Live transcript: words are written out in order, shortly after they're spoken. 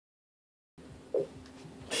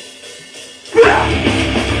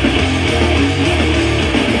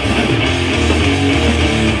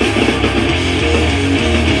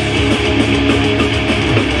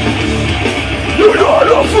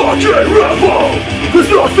fool. There's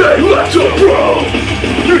nothing left to prove.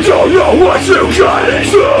 You don't know what you got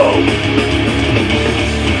into.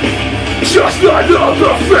 Just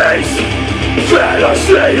another face,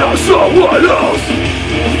 fantasy of someone else.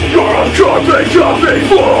 You're a carbon copy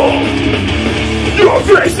fool. Your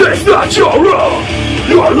face is not your own.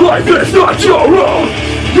 Your life is not your own.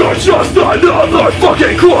 You're just another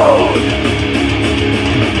fucking clone.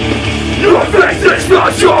 Your face is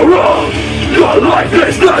not your own. Your life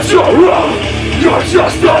is not your own. You're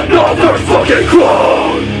just another fucking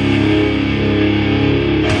clone.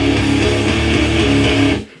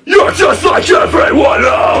 You're just like everyone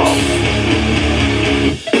else.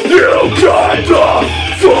 You kinda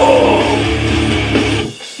fool.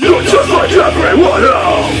 You're just like everyone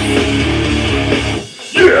else.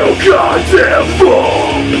 You goddamn fool.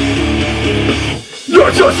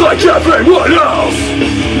 You're just like everyone else.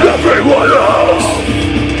 Everyone else.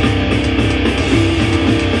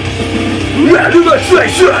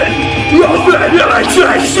 Animation of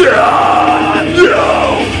imitation.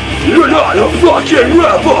 You're not a fucking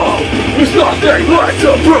rebel. There's nothing left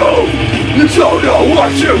to prove. You don't know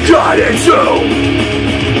what you got into.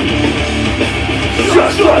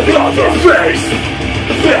 Just another face,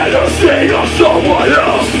 fantasy of someone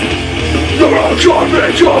else. You're a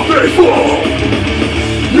carbon copy fool.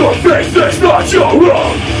 Your face is not your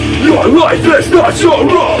own. Your life is not your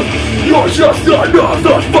own. You're just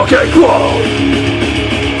another fucking clone.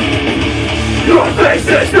 Your face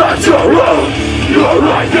is not your own. Your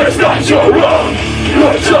life is not your own.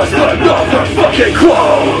 You're just another fucking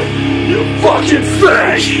clone. You fucking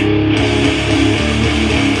fake.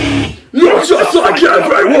 You're just like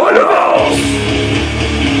everyone else.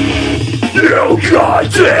 You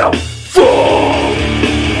goddamn fool.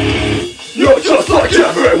 You're just like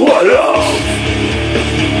everyone else.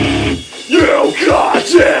 You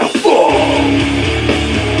goddamn fool.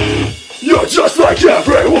 You're just like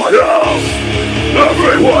everyone else.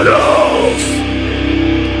 Everyone else.